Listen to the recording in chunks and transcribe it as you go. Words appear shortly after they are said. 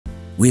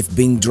We've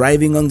been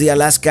driving on the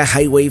Alaska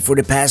Highway for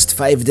the past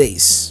 5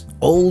 days,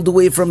 all the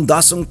way from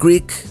Dawson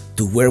Creek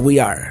to where we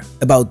are,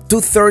 about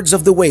 2/3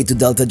 of the way to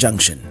Delta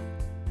Junction.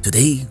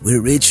 Today, we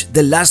reach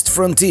the last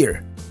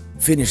frontier,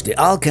 finish the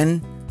Alcan,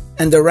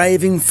 and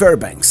arrive in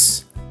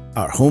Fairbanks,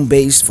 our home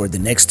base for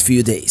the next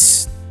few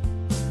days.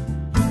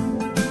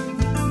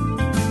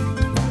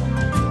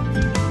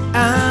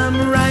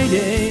 I'm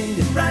riding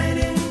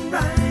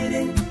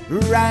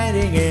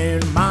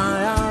in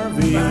my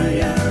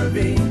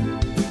RV,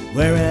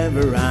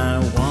 wherever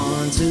I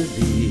want to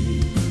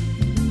be,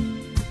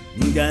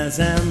 'cause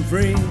I'm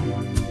free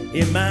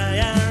in my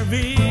RV,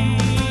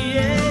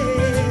 yeah.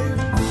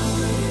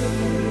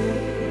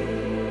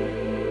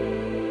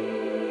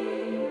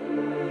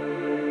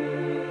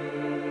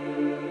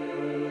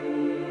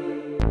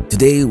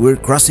 Today we're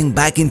crossing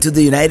back into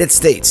the United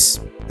States,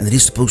 and it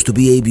is supposed to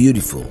be a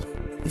beautiful,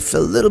 if a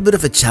little bit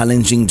of a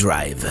challenging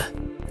drive.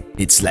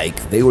 It's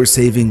like they were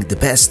saving the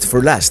best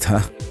for last,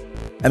 huh?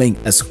 I mean,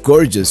 as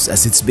gorgeous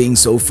as it's been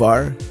so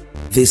far,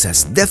 this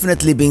has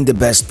definitely been the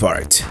best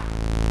part.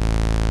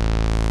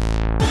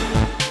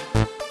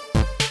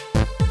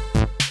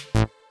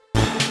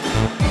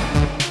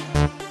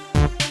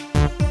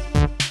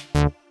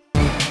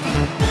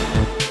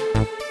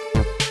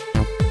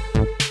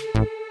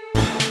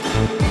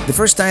 The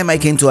first time I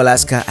came to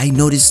Alaska, I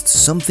noticed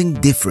something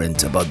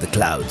different about the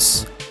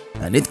clouds.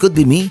 And it could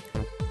be me,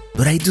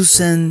 but I do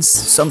sense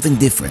something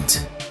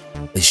different.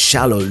 A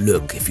shallow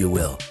look, if you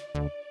will.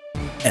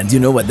 And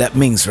you know what that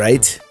means,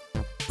 right?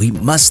 We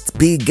must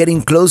be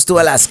getting close to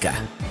Alaska.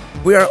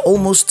 We are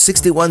almost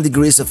 61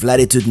 degrees of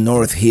latitude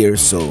north here,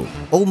 so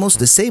almost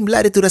the same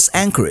latitude as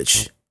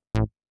Anchorage.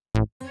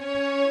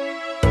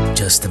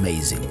 Just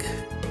amazing.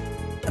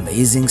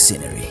 Amazing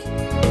scenery.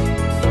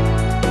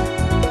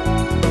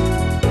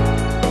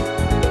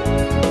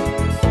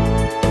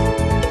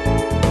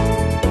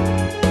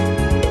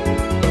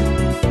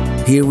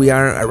 Here we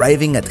are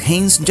arriving at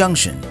Haines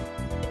Junction.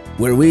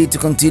 Were we to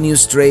continue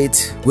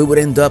straight, we would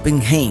end up in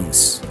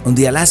Haines, on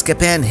the Alaska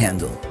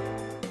Panhandle.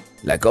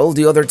 Like all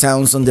the other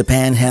towns on the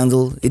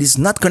Panhandle, it is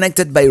not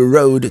connected by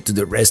road to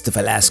the rest of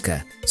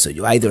Alaska, so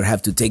you either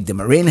have to take the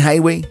Marine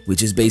Highway,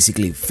 which is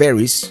basically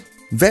ferries,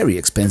 very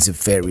expensive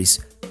ferries,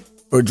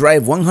 or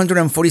drive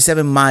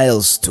 147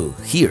 miles to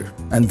here,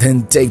 and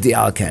then take the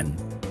Alcan.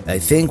 I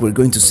think we're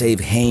going to save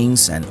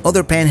Haines and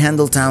other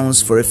Panhandle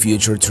towns for a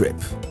future trip.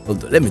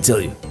 Although, let me tell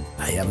you,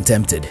 I am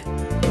tempted.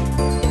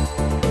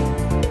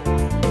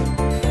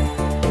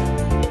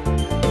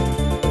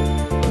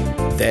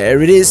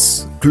 There it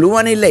is,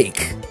 Kluane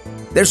Lake.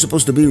 There's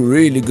supposed to be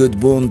really good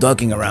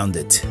boondocking around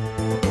it.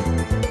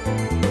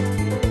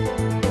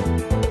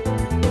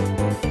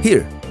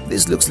 Here,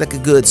 this looks like a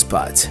good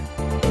spot.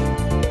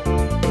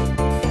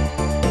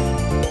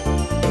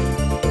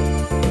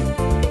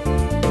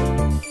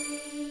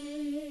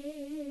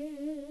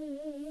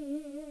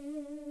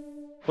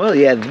 Well,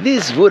 yeah,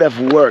 this would have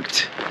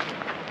worked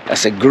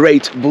as a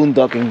great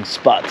boondocking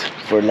spot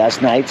for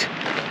last night.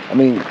 I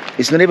mean,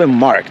 it's not even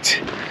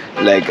marked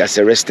like as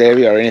a rest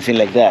area or anything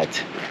like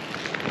that.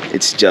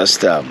 It's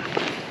just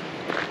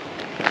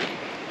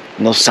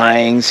no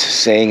signs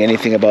saying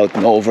anything about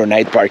no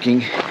overnight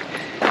parking.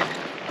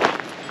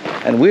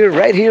 And we're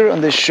right here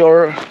on the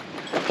shore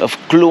of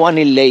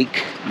Kluane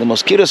Lake. The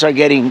mosquitoes are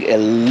getting a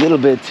little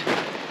bit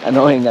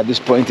annoying at this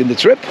point in the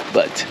trip,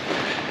 but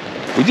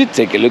we did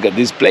take a look at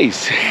this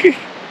place.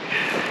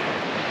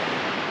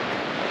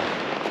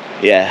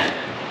 Yeah.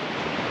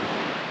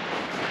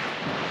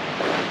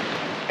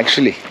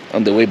 Actually,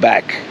 on the way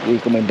back, we're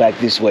coming back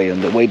this way.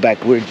 On the way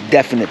back, we're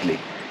definitely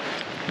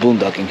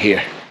boondocking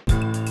here.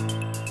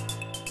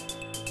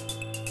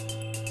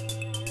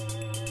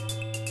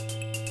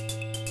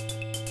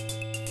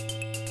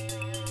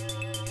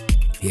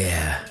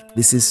 Yeah,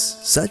 this is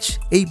such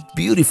a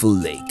beautiful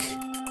lake.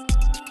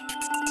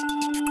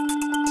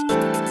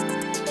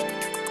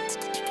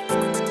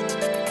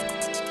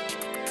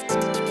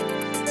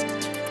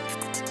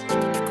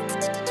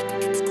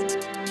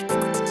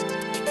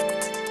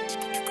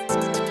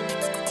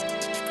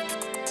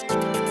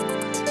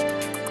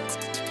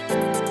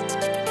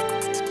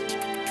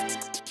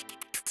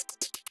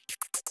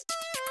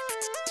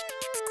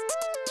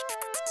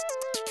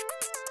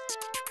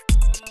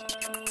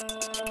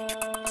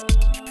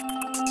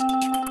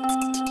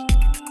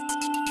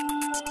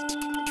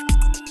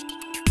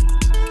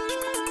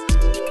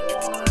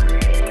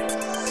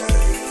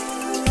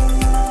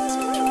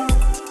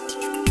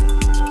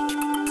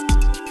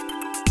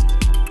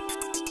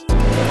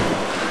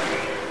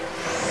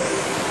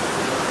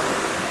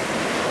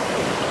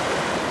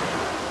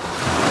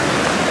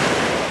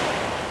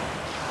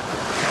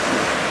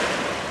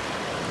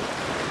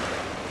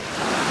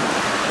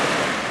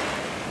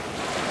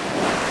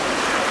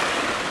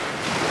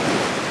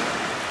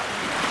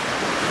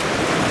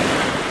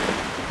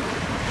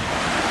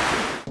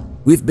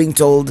 We've been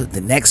told the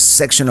next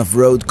section of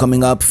road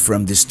coming up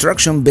from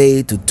Destruction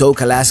Bay to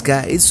Tok,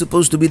 Alaska is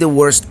supposed to be the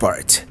worst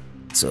part.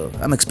 So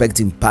I'm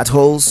expecting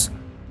potholes,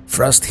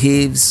 frost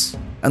heaves,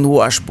 and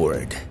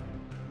washboard.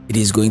 It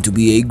is going to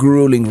be a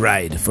grueling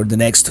ride for the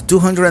next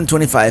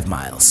 225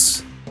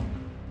 miles.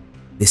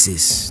 This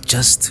is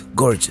just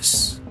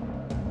gorgeous.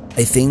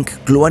 I think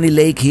Kluane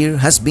Lake here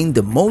has been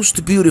the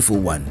most beautiful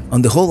one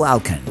on the whole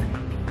Alcan.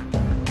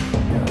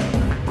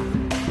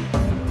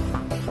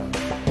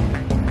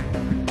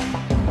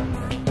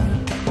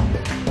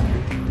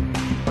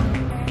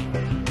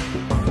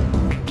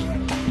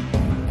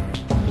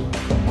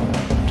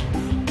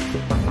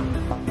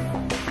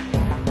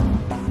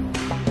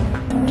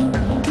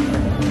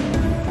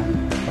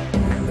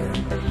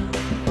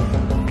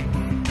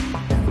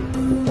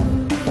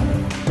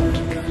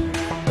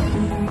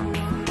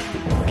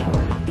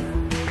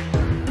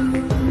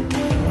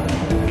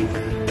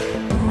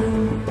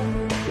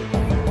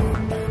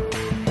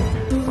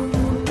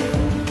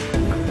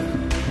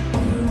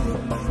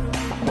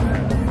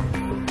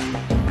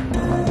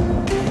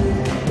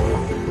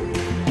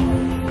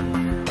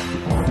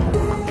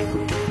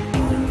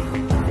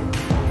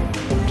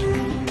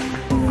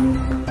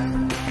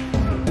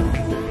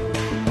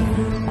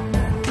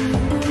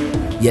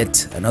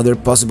 Yet another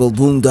possible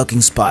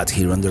boondocking spot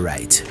here on the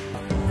right.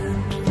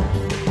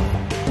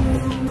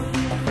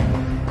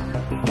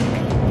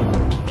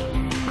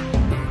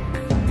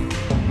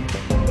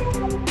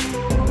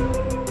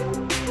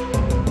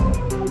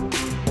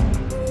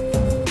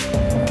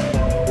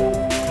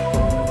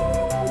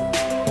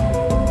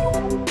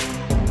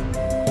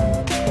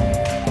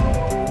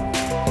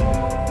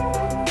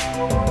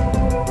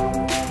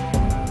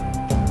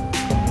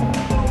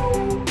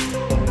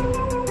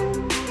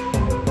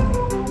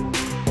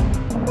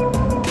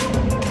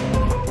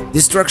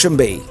 Destruction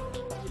Bay.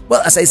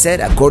 Well, as I said,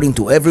 according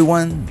to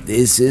everyone,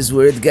 this is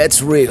where it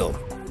gets real.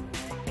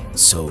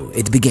 So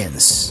it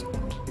begins.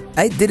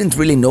 I didn't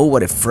really know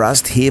what a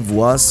frost heave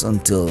was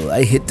until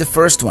I hit the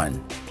first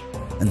one.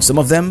 And some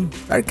of them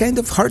are kind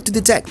of hard to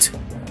detect,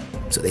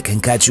 so they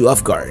can catch you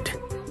off guard.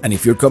 And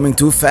if you're coming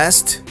too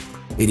fast,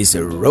 it is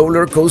a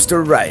roller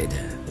coaster ride,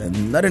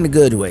 and not in a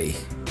good way.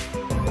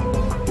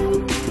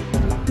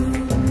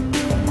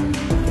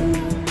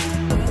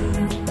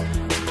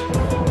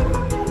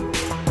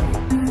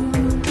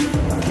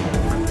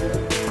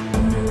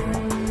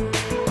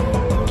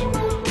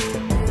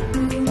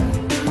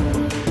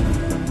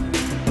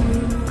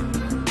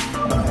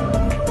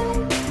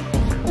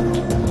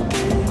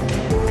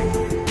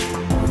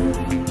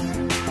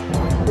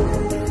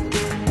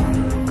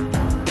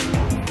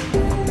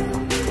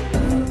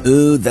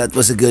 Ooh, that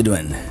was a good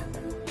one.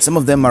 Some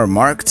of them are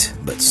marked,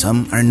 but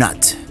some are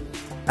not.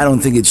 I don't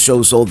think it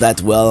shows all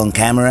that well on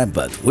camera,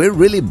 but we're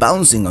really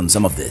bouncing on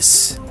some of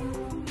this.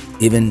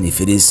 Even if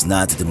it is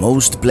not the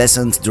most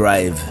pleasant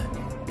drive,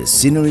 the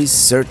scenery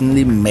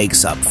certainly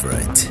makes up for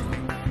it.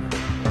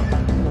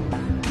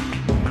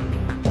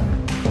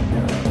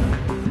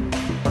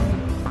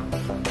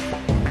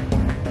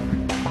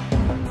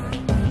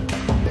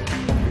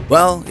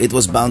 Well, it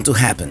was bound to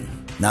happen.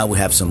 Now we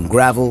have some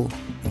gravel,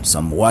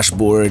 some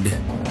washboard,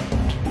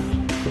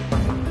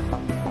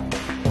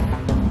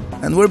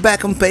 and we're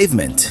back on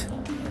pavement.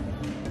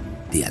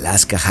 The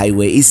Alaska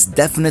Highway is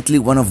definitely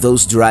one of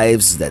those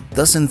drives that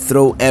doesn't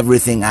throw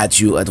everything at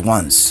you at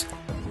once.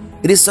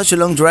 It is such a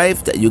long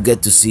drive that you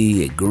get to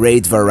see a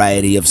great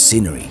variety of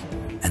scenery,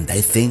 and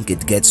I think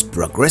it gets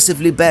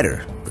progressively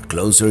better the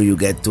closer you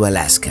get to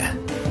Alaska.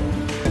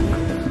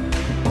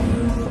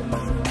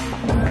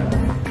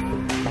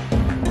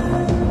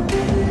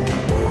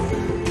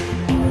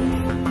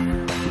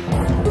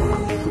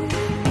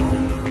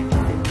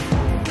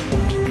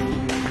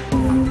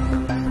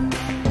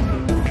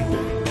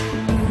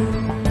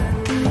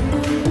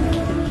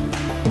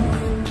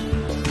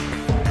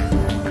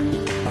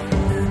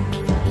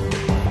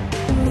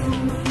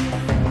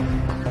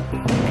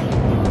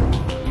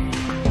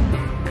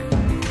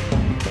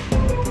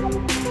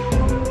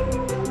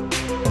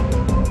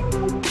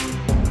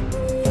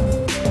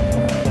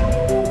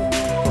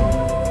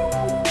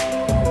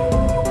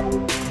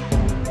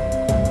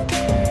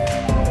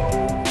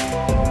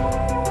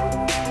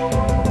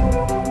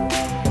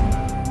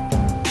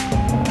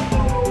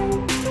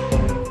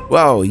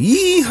 Wow,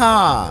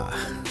 yeehaw!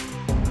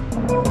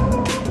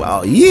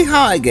 Wow,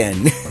 yeehaw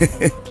again!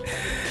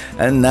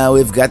 And now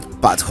we've got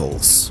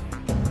potholes.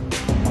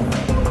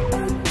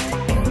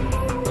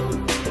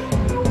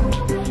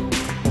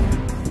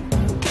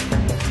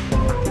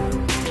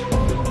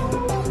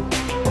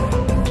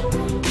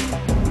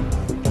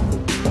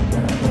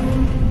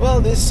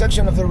 Well, this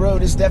section of the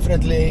road is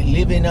definitely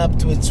living up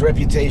to its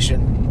reputation.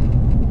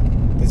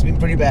 It's been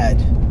pretty bad.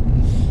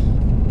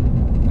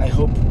 I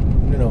hope,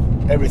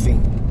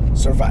 everything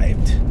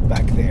survived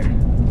back there.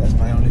 That's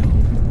my only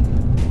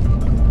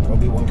hope.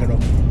 Obi-Wan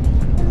Kenobi.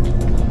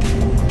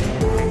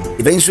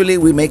 Eventually,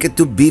 we make it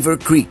to Beaver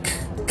Creek,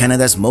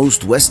 Canada's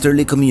most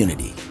westerly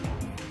community.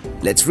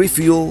 Let's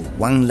refuel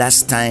one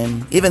last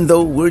time, even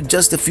though we're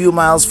just a few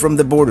miles from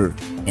the border,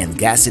 and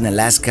gas in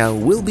Alaska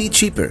will be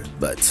cheaper,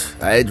 but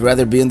I'd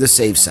rather be on the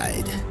safe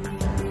side.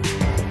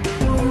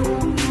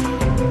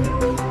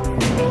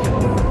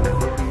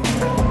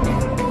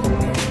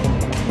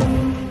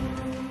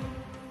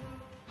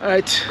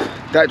 Alright,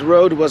 that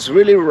road was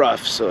really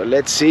rough, so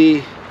let's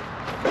see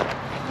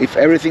if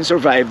everything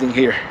survived in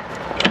here.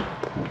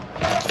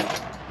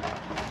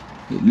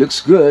 It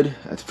looks good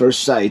at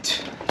first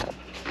sight.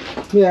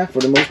 Yeah, for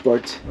the most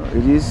part.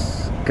 It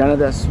is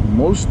Canada's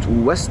most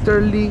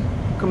westerly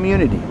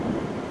community.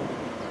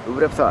 Who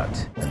would have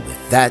thought? And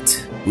with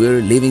that,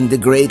 we're leaving the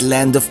great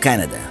land of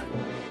Canada.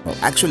 Well,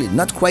 actually,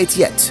 not quite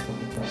yet.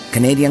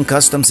 Canadian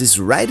Customs is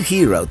right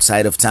here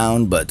outside of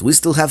town, but we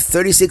still have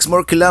 36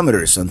 more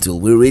kilometers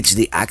until we reach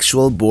the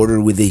actual border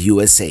with the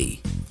USA.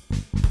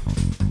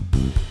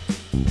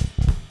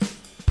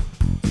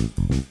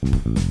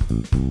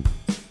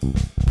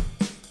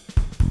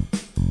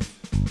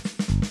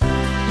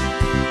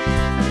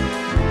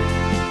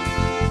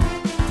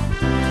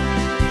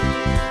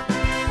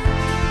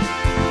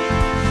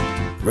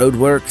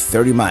 Roadwork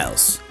 30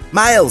 miles.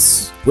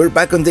 Miles! We're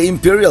back on the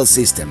imperial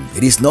system.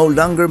 It is no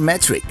longer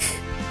metric.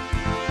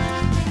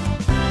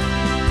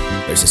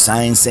 There's a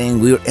sign saying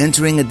we're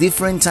entering a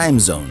different time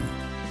zone.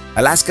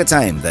 Alaska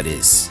time, that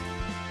is.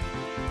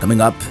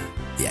 Coming up,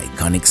 the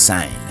iconic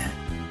sign.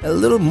 A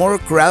little more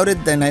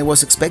crowded than I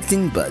was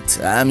expecting, but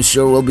I'm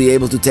sure we'll be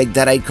able to take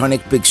that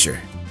iconic picture.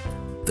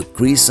 The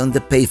crease on the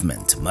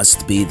pavement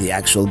must be the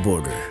actual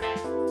border.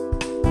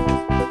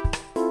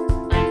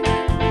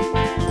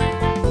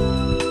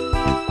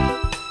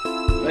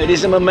 It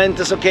is a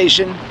momentous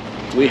occasion.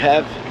 We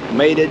have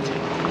made it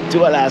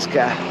to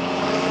Alaska.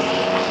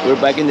 We're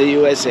back in the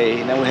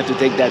USA. Now we have to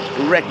take that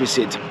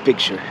requisite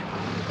picture.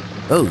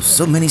 Oh,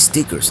 so many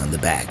stickers on the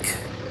back.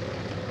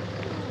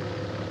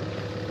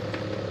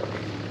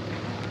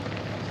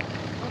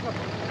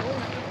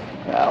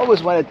 I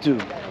always wanted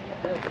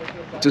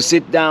to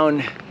sit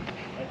down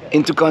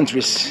in two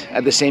countries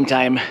at the same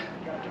time.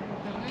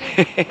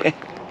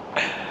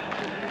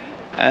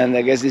 And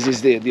I guess this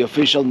is the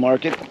official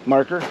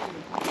marker.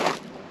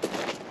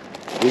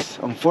 This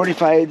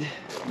unfortified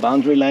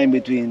boundary line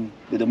between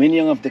the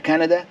Dominion of the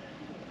Canada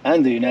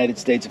and the United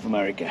States of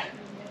America.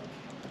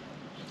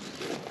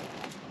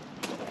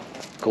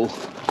 Cool.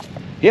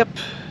 Yep,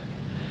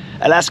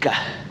 Alaska,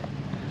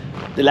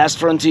 the last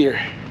frontier.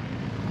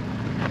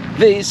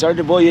 These are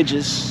the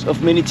voyages of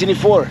Minitini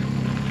IV.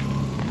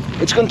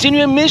 Its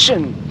continuing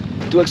mission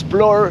to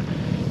explore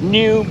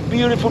new,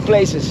 beautiful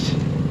places,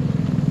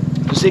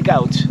 to seek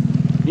out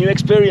new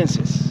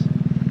experiences,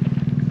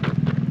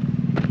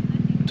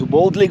 to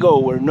boldly go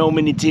where no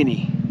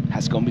Minitini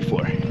has gone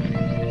before.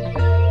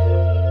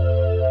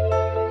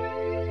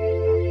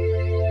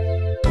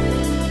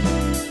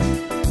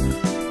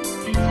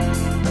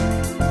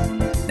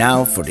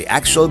 Now for the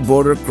actual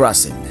border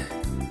crossing.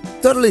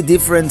 Totally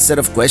different set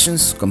of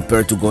questions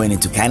compared to going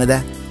into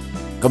Canada.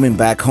 Coming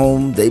back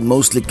home, they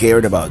mostly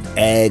cared about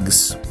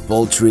eggs,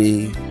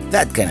 poultry,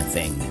 that kind of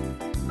thing.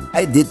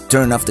 I did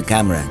turn off the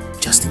camera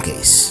just in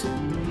case.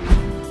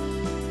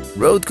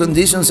 Road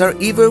conditions are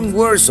even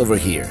worse over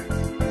here.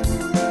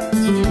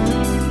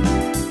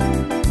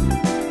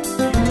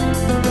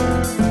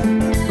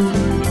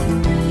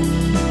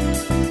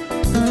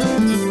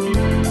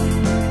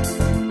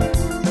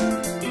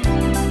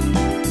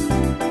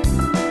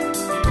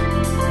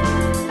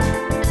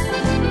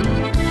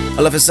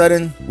 All of a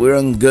sudden, we're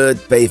on good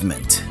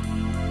pavement.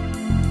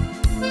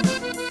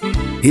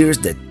 Here's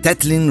the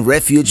Tetlin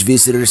Refuge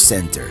Visitor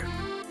Center.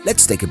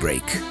 Let's take a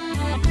break.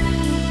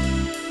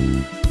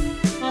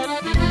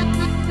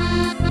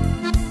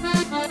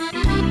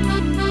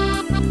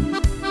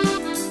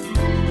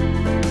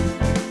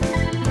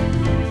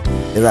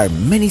 There are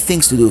many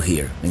things to do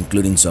here,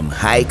 including some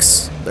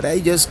hikes, but I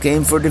just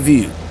came for the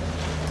view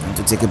and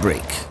to take a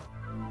break.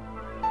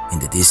 In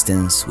the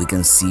distance, we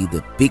can see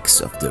the peaks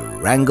of the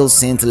Wrangell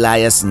St.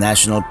 Elias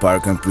National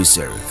Park and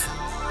Preserve.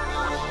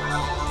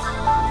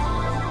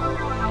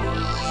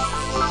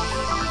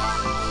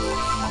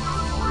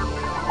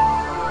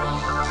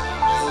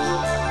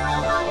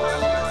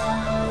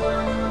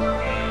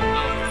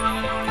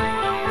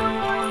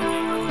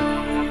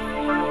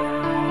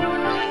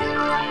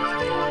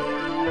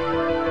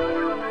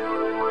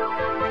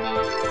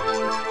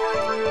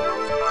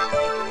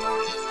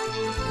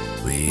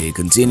 We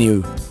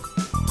continue.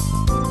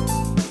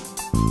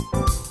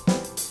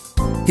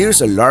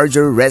 Here's a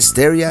larger rest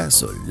area,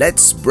 so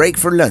let's break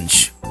for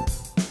lunch.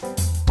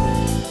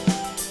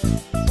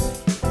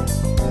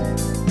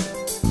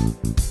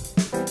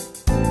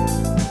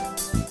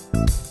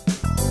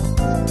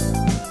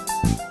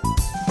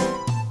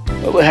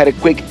 Well, we had a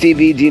quick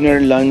TV, dinner,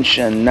 lunch,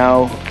 and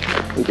now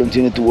we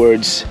continue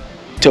towards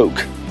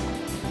Toke.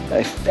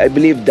 I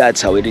believe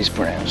that's how it is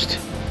pronounced.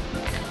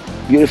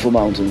 Beautiful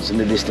mountains in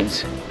the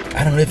distance.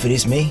 I don't know if it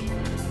is me,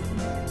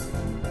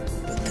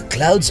 but the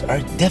clouds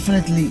are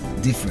definitely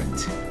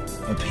different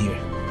up here.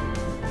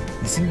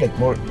 They seem like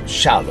more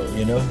shallow,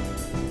 you know?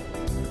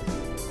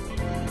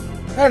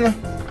 I don't know.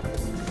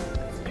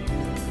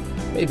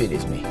 Maybe it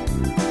is me.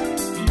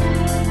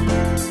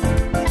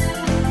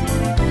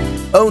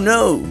 Oh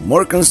no,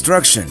 more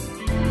construction.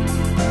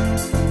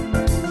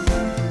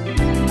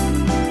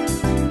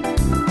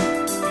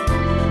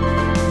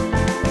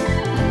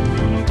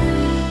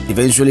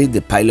 Eventually,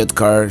 the pilot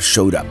car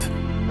showed up.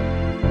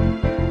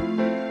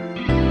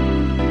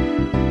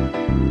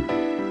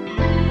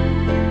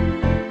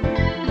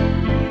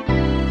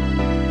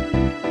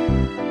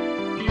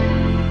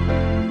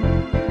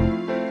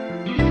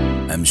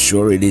 I'm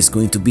sure it is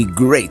going to be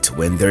great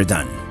when they're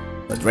done,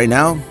 but right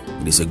now,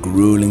 it is a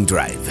grueling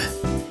drive.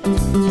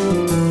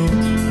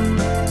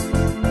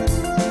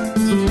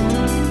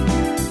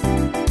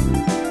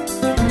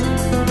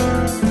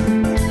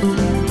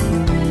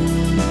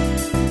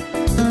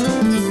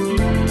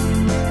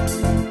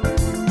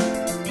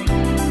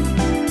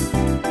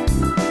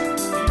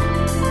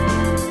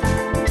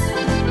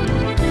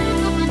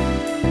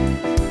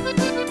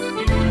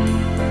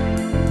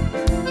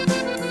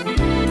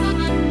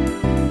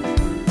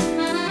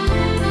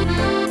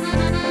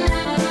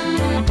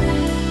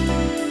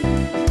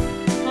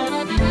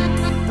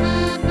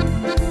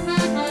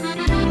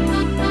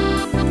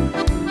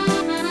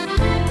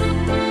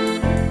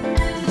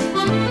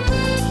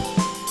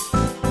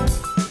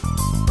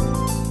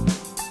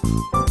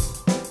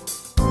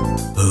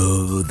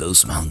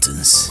 Those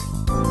mountains.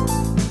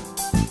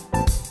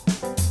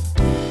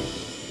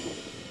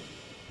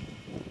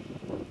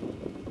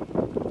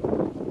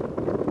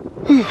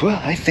 Well,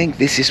 I think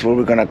this is what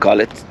we're gonna call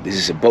it. This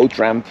is a boat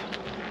ramp.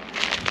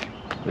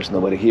 There's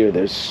nobody here.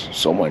 There's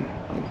someone,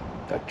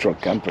 that truck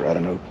camper, I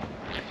don't know.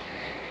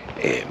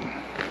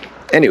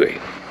 Anyway,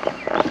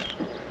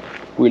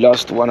 we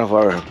lost one of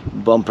our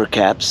bumper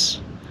caps.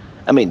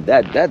 I mean,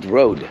 that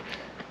road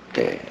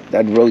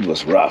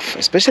was rough,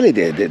 especially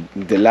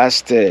the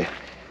last.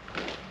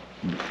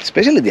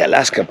 Especially the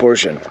Alaska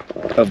portion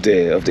of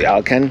the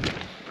Alcan.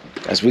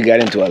 As we got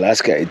into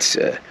Alaska, it's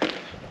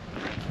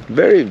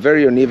very,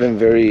 very uneven,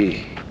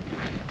 very,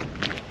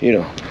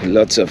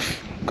 lots of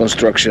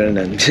construction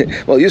and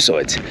well, you saw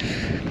it,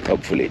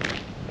 hopefully.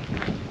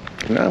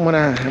 Now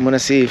I'm gonna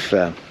see if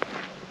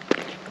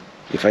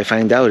I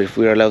find out if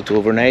we're allowed to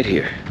overnight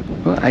here.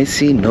 Well, I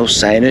see no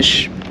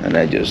signage, and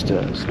I just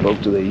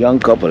spoke to the young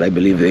couple. I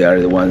believe they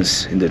are the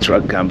ones in the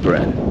truck camper,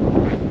 and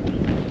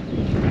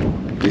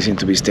they seem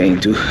to be staying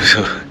too,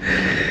 so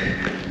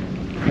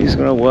he's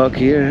gonna walk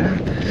here.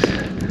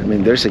 I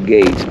mean, there's a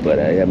gate, but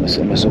I'm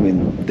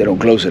assuming they don't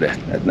close it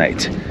at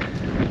night.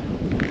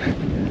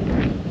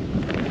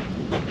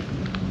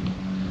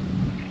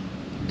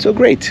 So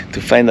great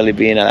to finally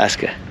be in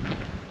Alaska.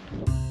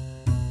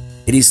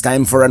 It is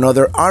time for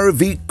another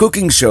RV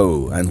cooking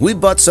show, and we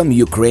bought some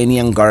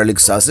Ukrainian garlic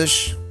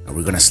sausage, and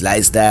we're gonna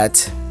slice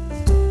that.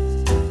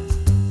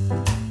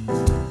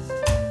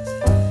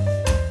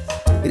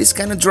 It is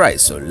kind of dry,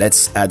 so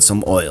let's add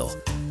some oil.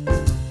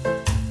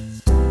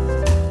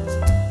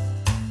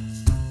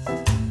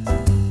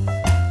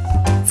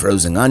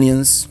 Frozen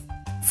onions,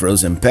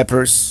 frozen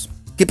peppers,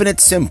 keeping it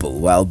simple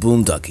while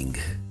boondocking.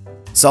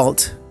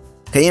 Salt,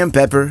 cayenne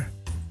pepper,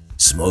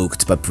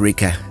 smoked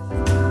paprika.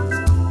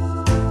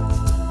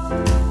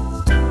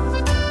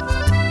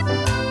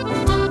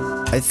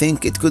 I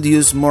think it could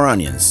use more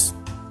onions.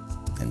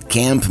 And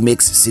camp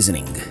mix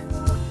seasoning.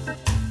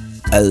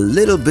 A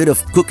little bit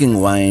of cooking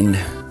wine.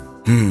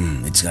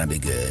 It's gonna be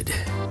good.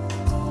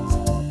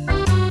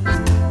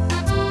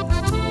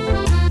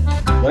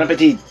 Bon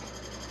appetit!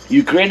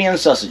 Ukrainian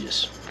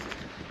sausages.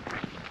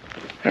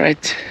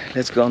 Alright,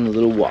 let's go on a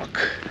little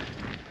walk.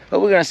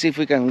 Well, we're gonna see if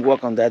we can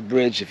walk on that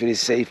bridge, if it is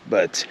safe,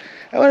 but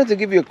I wanted to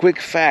give you a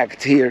quick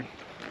fact here.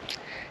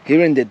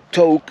 Here in the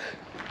Tok,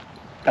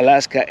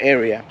 Alaska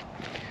area,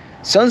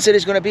 sunset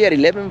is gonna be at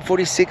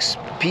 11:46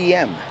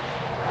 p.m.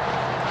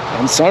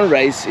 and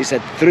sunrise is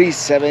at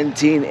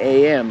 3:17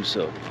 a.m.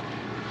 So,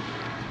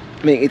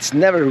 I mean, it's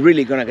never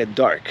really gonna get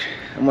dark.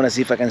 I'm gonna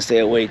see if I can stay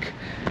awake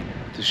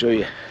to show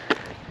you.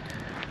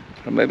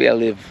 Or maybe I'll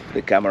leave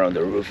the camera on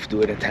the roof,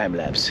 do it a time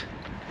lapse.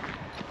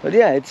 But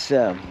yeah, it's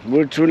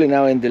we're truly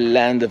now in the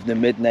land of the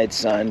midnight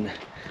sun.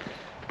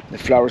 The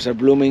flowers are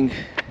blooming.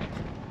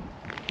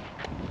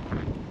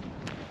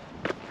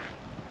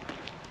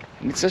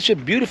 And it's such a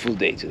beautiful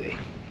day today.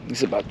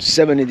 It's about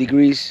 70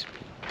 degrees,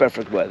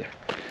 perfect weather.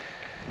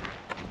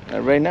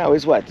 And right now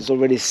it's what? It's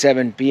already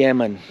 7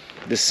 p.m. and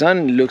the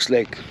sun looks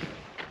like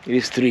it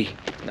is 3.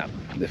 Now,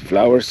 the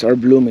flowers are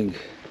blooming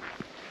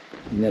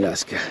in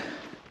Alaska.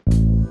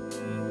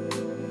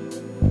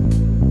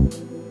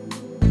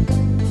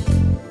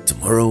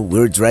 Tomorrow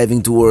we're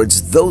driving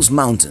towards those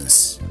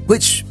mountains,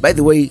 which, by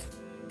the way,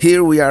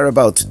 here we are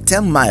about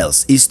 10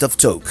 miles east of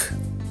Tok.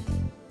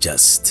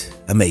 Just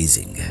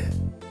amazing.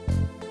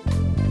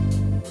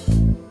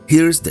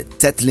 Here's the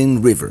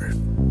Tetlin River.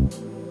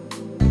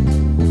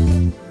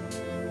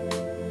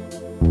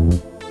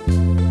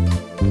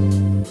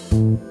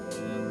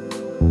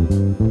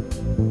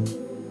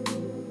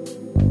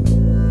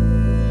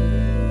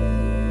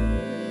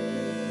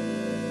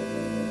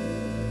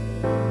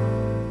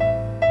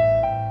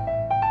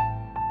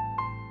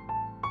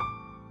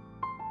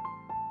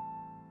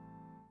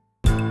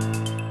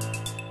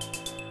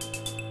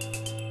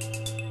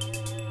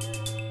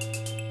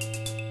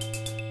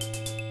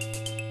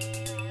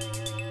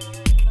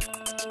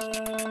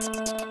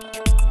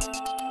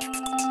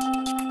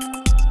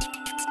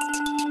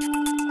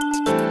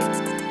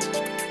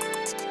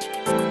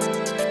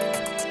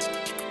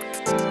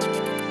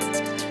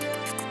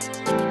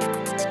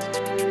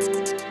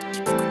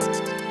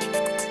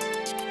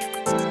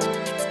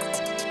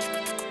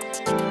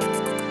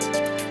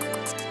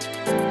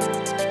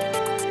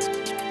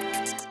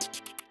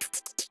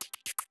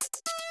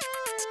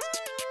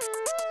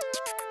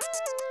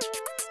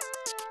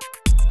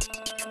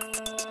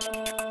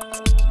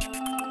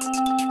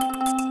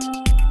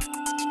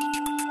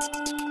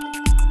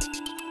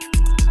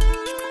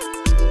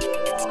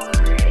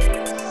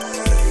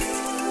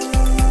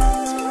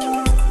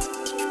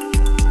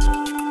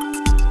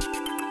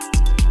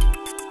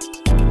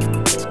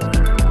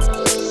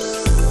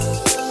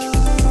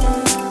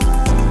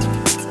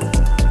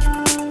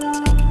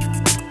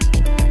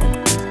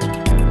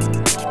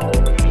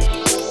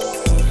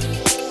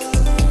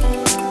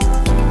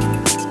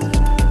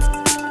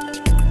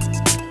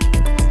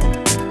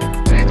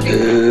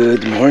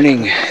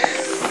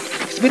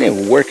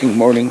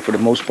 morning for the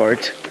most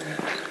part.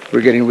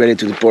 We're getting ready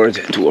to depart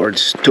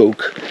towards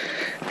Tok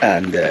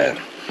and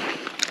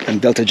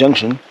Delta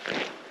Junction.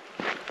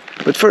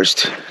 But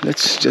first,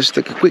 let's just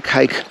take a quick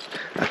hike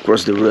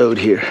across the road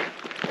here.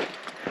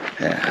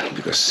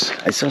 Because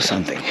I saw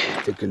something.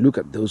 Take a look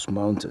at those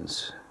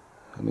mountains.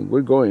 I mean,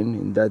 we're going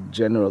in that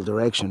general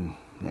direction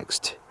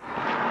next.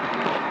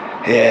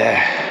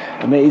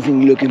 Yeah,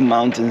 amazing looking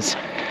mountains.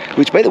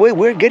 Which, by the way,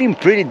 we're getting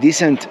pretty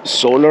decent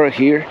solar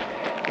here.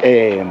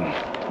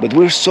 But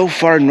we're so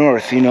far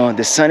north, you know,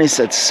 the sun is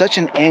at such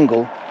an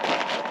angle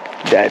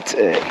that,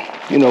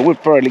 you know, we're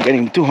probably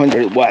getting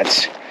 200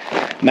 watts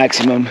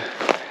maximum,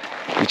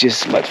 which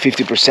is about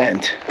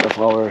 50% of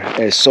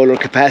our solar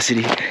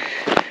capacity,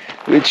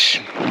 which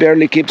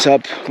barely keeps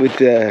up with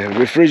the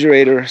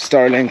refrigerator,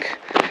 Starlink,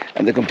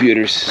 and the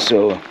computers.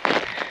 So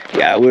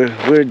yeah,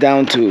 we're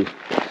down to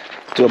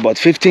about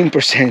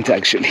 15%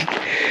 actually.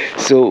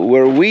 So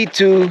were we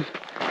to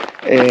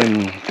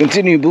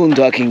continue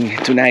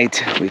boondocking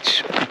tonight,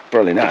 which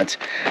probably not,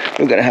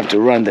 we're gonna have to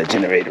run that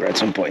generator at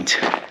some point.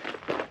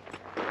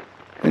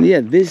 And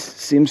yeah, this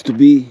seems to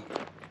be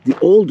the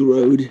old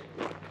road,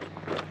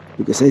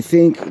 because I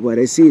think what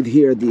I see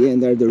here at the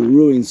end are the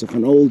ruins of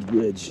an old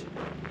bridge.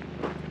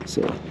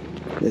 So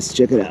let's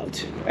check it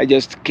out. I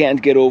just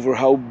can't get over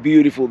how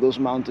beautiful those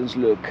mountains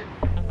look.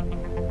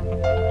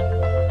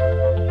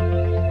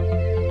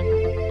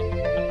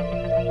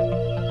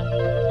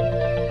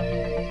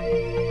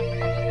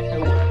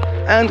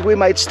 And we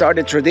might start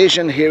a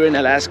tradition here in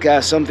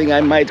Alaska, something I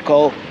might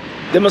call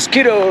the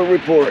mosquito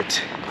report.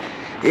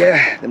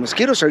 Yeah, the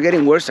mosquitoes are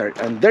getting worse,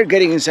 and they're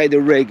getting inside the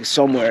rig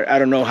somewhere. I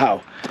don't know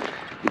how,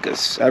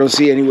 because I don't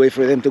see any way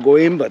for them to go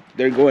in, but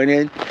they're going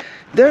in.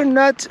 They're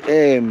not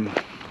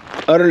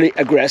utterly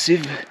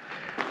aggressive,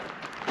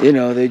 you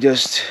know,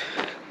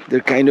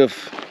 they're kind of,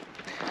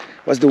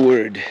 what's the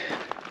word?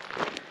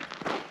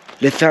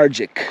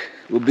 Lethargic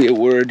would be a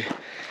word,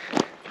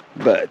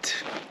 but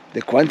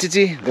the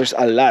quantity, there's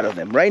a lot of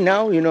them. Right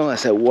now, you know,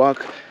 as I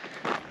walk,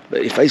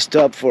 but if I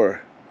stop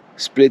for a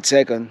split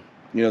second,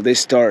 you know, they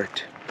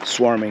start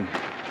swarming.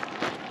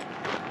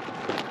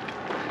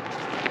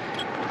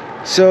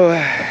 So,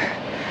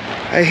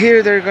 I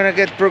hear they're gonna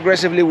get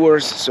progressively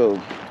worse,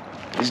 so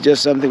it's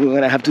just something we're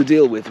gonna have to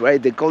deal with, right?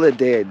 They call it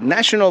the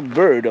national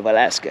bird of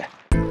Alaska.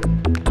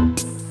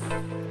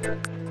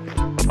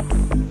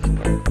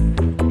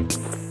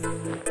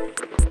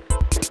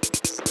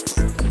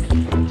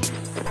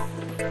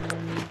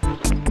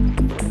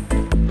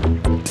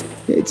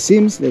 It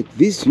seems like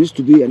this used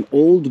to be an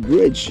old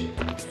bridge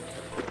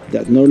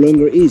that no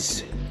longer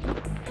is.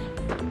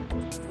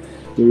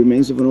 The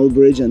remains of an old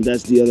bridge, and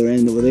that's the other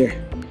end over there.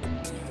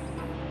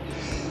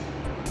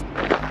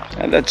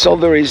 And that's all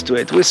there is to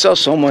it. We saw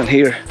someone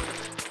here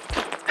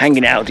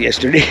hanging out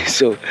yesterday,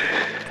 so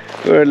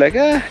we were like,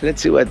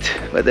 let's see what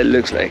that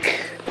looks like.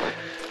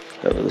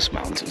 Oh, those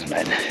mountains,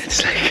 man.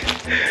 It's like,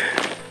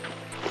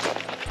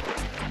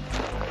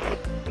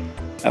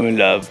 I'm in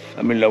love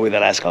with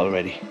Alaska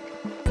already.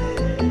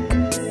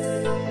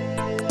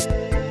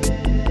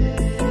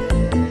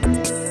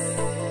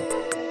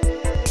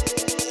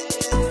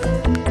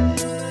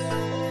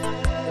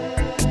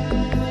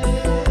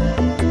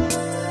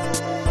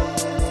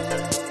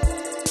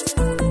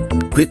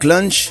 Quick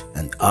lunch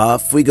and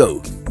off we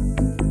go.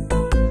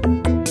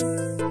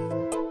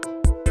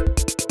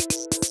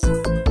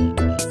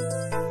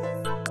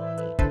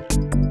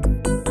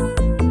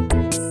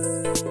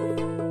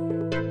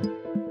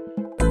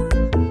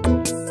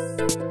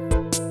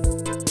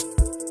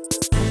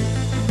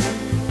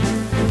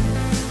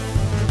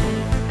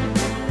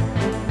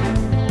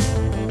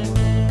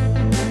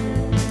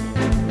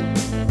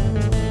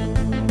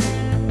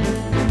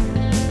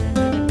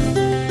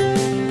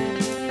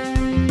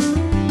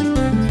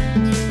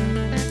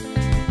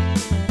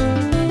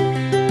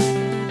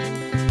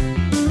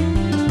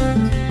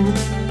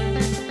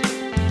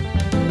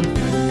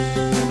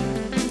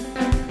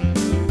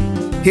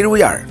 Here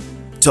we are,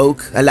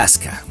 Tok,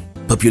 Alaska.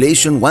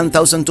 Population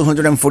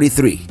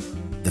 1,243.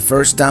 The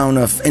first town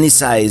of any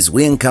size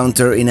we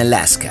encounter in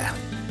Alaska.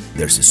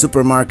 There's a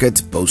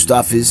supermarket, post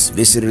office,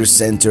 visitor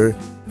center,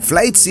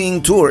 flight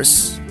seeing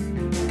tours.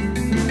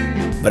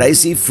 But I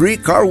see free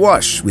car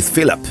wash with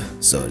fill-up,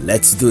 so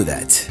let's do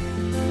that.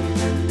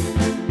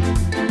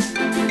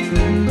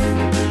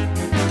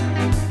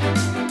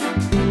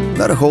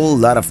 Not a whole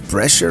lot of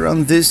pressure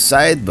on this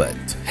side, but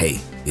hey,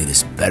 it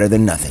is better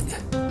than nothing.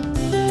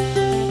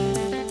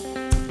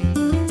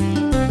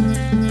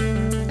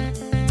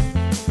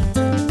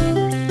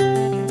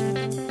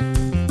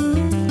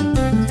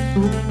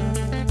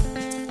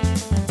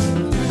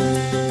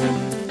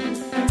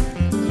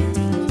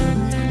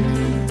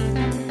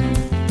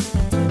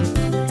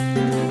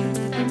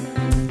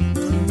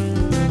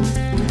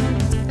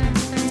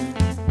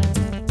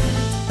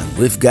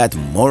 We've got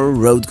more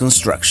road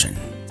construction.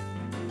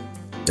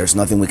 There's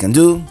nothing we can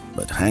do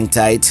but hang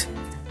tight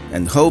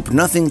and hope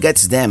nothing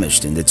gets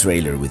damaged in the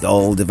trailer with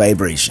all the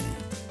vibration.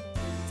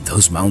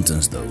 Those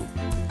mountains though.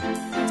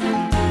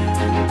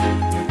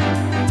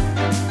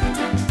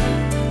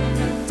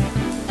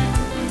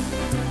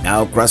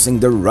 now crossing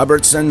the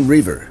Robertson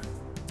River.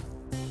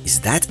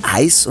 Is that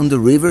ice on the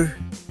river?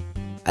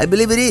 I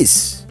believe it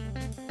is.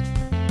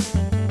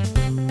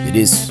 It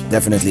is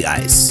definitely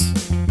ice.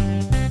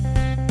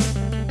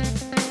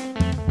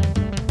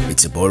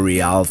 It's a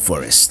boreal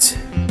forest.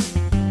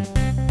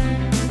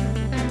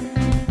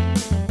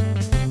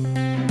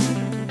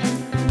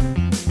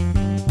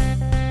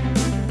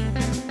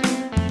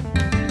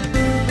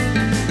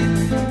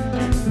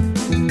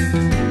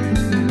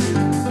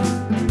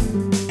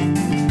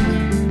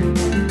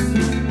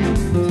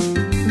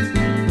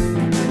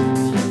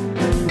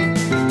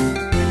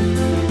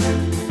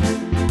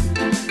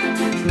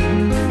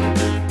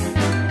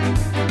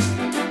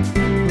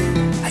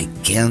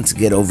 Can't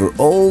get over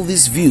all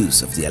these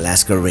views of the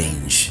Alaska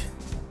Range.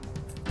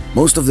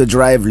 Most of the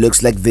drive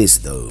looks like this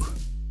though.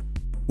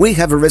 We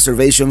have a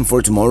reservation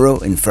for tomorrow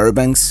in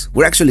Fairbanks.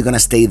 We're actually gonna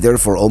stay there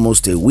for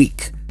almost a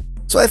week.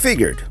 So I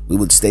figured we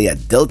would stay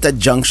at Delta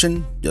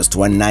Junction just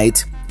one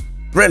night,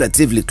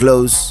 relatively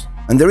close,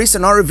 and there is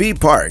an RV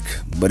park,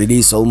 but it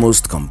is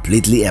almost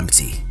completely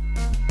empty.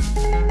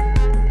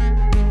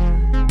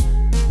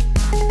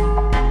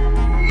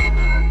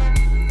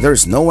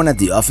 There's no one at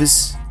the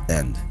office,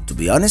 and to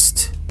be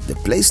honest, the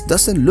place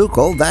doesn't look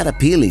all that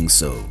appealing,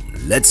 so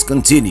let's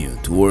continue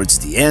towards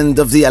the end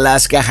of the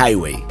Alaska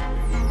Highway.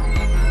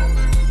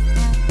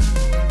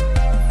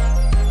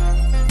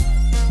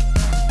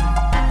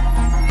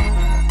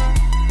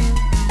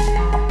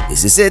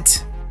 This is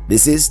it.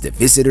 This is the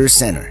Visitor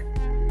Center.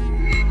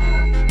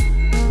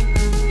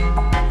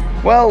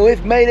 Well,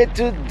 we've made it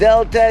to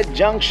Delta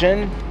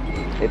Junction,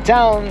 a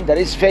town that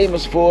is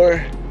famous for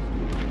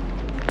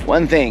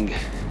one thing.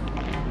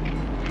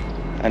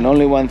 And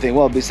only one thing,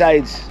 well,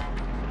 besides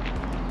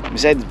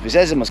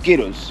the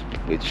mosquitoes,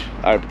 which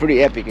are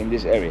pretty epic in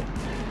this area.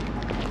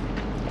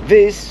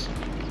 This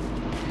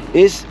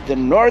is the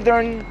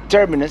northern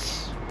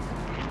terminus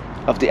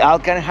of the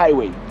Alcan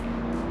Highway.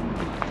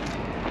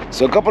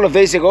 So a couple of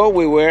days ago,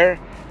 we were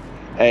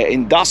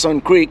in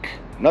Dawson Creek,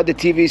 not the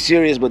TV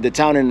series, but the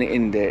town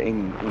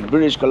in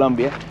British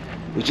Columbia,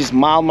 which is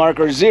mile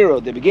marker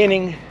 0, the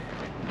beginning.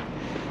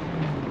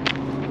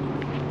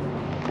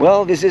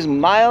 Well, this is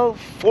mile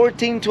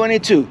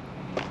 1422,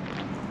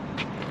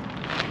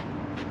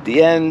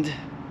 the end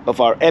of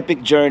our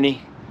epic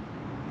journey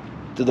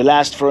to the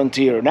last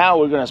frontier. Now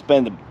we're going to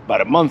spend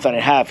about a month and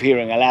a half here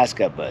in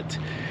Alaska, but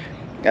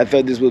I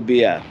thought this would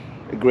be a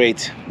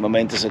great,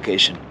 momentous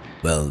occasion.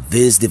 Well,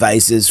 these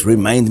devices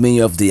remind me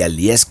of the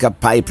Alyeska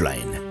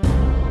Pipeline.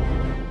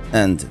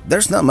 And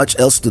there's not much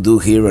else to do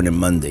here on a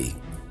Monday.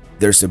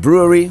 There's a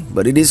brewery,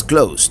 but it is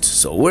closed,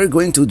 so we're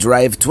going to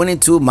drive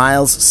 22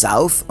 miles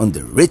south on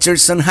the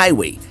Richardson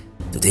Highway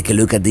to take a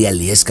look at the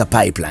Alyeska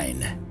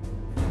Pipeline.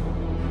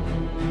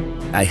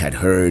 I had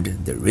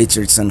heard the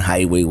Richardson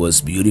Highway was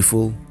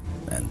beautiful,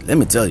 and let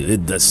me tell you,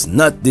 it does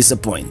not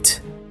disappoint.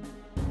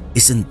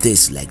 Isn't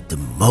this like the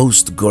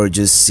most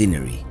gorgeous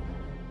scenery?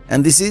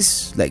 And this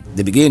is like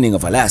the beginning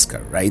of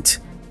Alaska, right?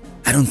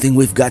 I don't think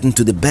we've gotten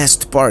to the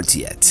best part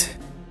yet.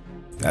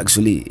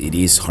 Actually, it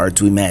is hard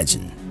to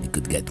imagine it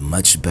could get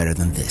much better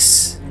than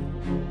this.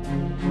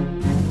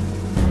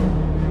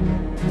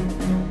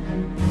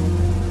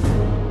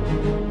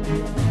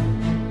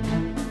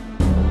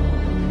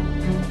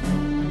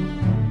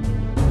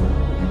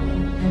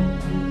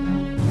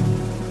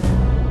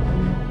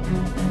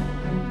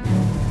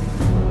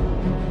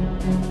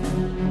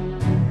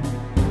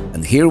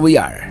 And here we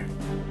are.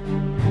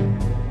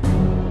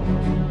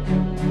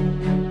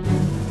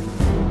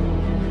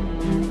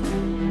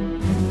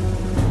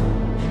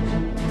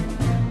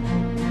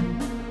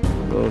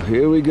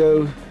 Here we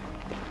go,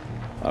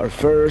 our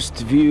first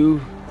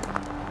view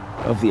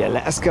of the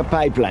Alyeska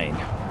Pipeline.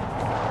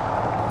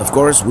 Of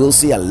course, we'll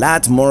see a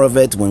lot more of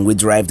it when we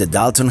drive the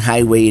Dalton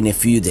Highway in a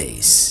few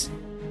days.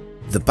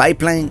 The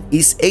pipeline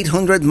is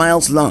 800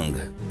 miles long,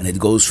 and it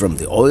goes from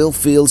the oil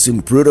fields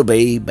in Prudhoe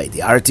Bay by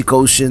the Arctic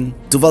Ocean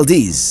to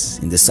Valdez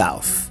in the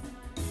south.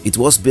 It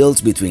was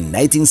built between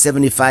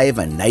 1975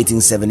 and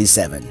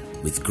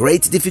 1977 with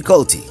great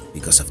difficulty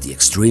because of the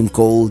extreme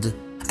cold,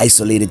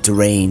 isolated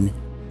terrain,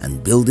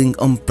 and building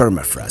on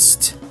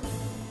permafrost.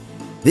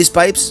 These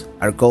pipes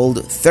are called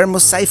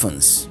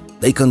thermosiphons.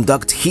 They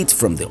conduct heat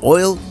from the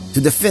oil to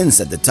the fins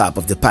at the top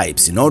of the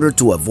pipes in order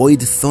to avoid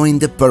thawing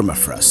the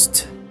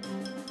permafrost.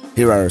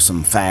 Here are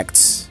some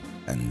facts,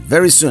 and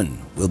very soon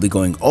we'll be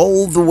going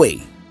all the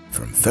way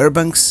from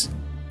Fairbanks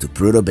to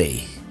Prudhoe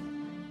Bay.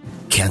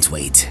 Can't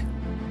wait.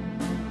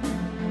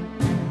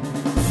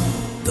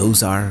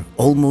 Those are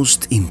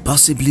almost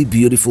impossibly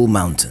beautiful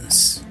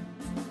mountains.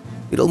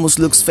 It almost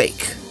looks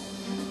fake.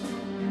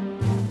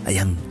 I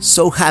am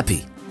so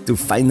happy to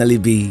finally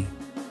be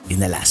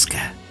in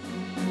Alaska.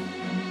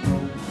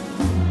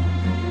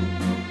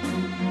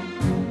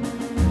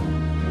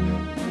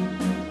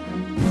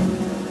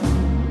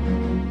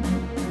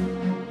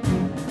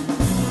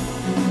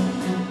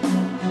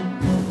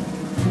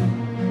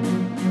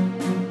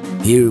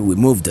 Here we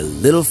moved a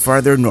little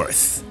farther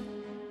north.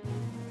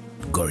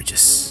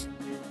 Gorgeous.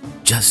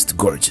 Just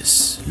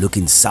gorgeous.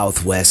 Looking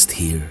southwest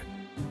here.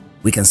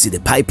 We can see the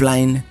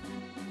pipeline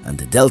and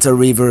the Delta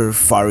River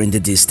far in the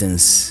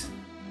distance.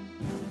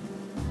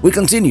 We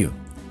continue,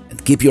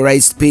 and keep your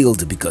eyes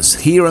peeled because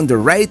here on the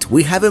right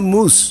we have a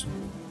moose,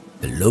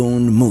 a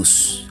lone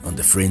moose on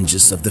the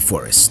fringes of the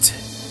forest.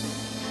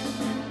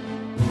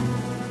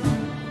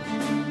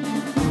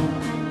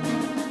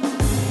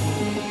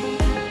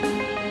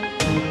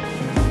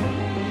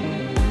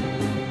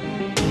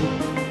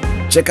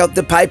 Check out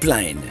the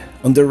pipeline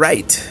on the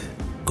right,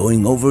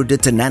 going over the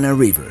Tanana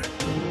River.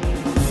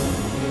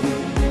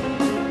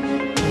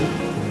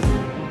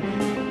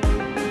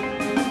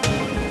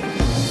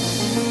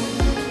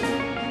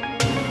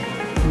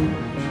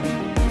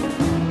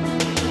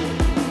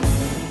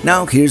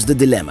 Now here's the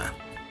dilemma.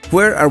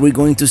 Where are we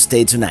going to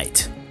stay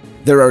tonight?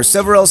 There are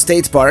several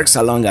state parks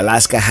along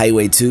Alaska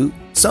Highway 2.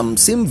 Some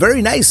seem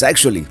very nice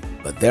actually,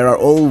 but they are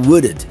all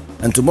wooded.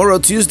 And tomorrow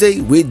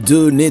Tuesday we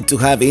do need to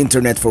have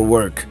internet for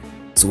work.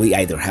 So we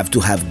either have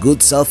to have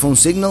good cell phone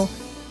signal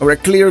or a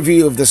clear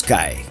view of the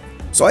sky.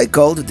 So I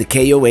called the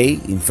KOA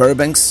in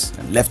Fairbanks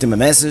and left him a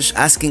message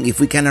asking if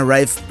we can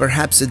arrive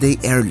perhaps a day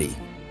early.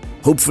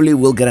 Hopefully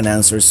we'll get an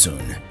answer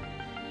soon.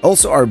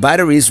 Also, our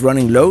battery is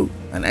running low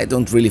and I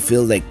don't really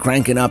feel like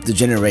cranking up the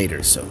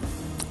generator, so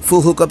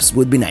full hookups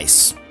would be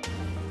nice.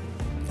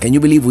 Can you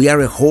believe we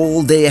are a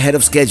whole day ahead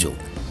of schedule?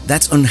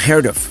 That's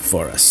unheard of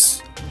for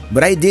us.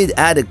 But I did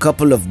add a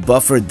couple of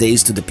buffer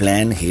days to the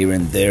plan here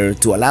and there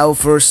to allow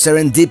for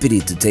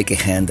serendipity to take a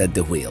hand at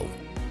the wheel.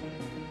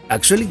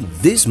 Actually,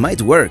 this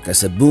might work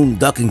as a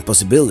boondocking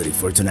possibility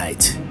for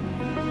tonight.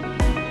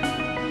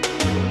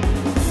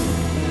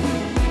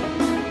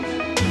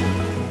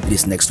 It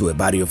is next to a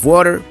body of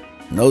water,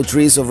 no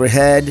trees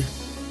overhead.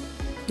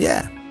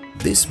 Yeah,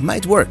 this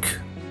might work.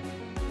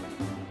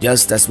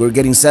 Just as we're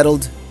getting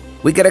settled,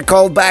 we get a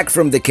call back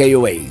from the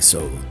KOA,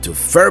 so to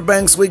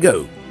Fairbanks we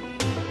go.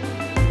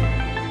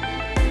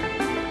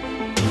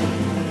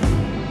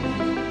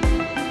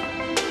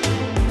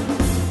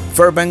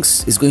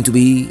 Fairbanks is going to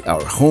be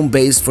our home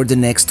base for the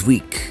next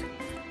week.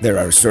 There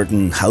are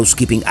certain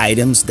housekeeping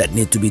items that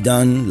need to be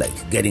done,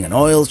 like getting an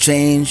oil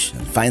change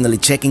and finally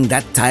checking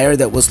that tire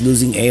that was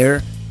losing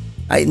air.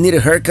 I need a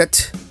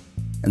haircut.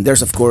 And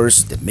there's of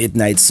course the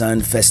Midnight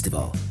Sun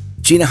Festival,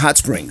 Chena Hot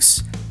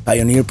Springs,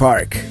 Pioneer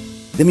Park,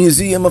 the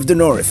Museum of the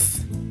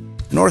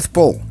North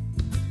Pole.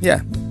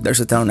 Yeah, there's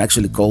a town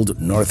actually called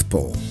North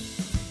Pole.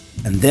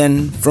 And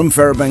then from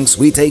Fairbanks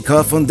we take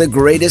off on the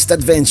greatest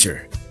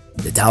adventure,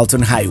 the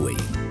Dalton Highway,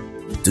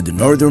 to the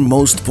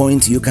northernmost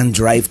point you can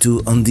drive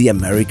to on the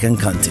American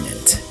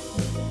continent.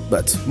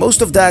 But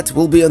most of that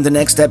will be on the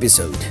next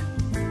episode.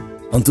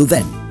 Until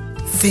then,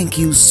 thank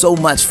you so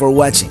much for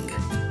watching,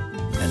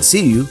 and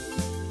see you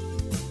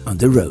on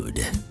the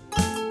road.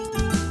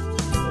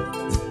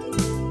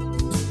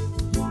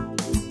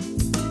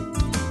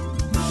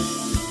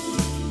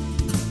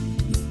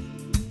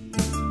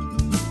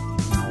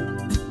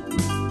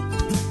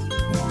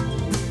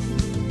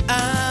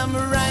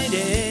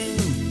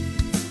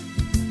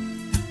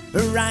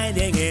 I'm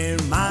riding in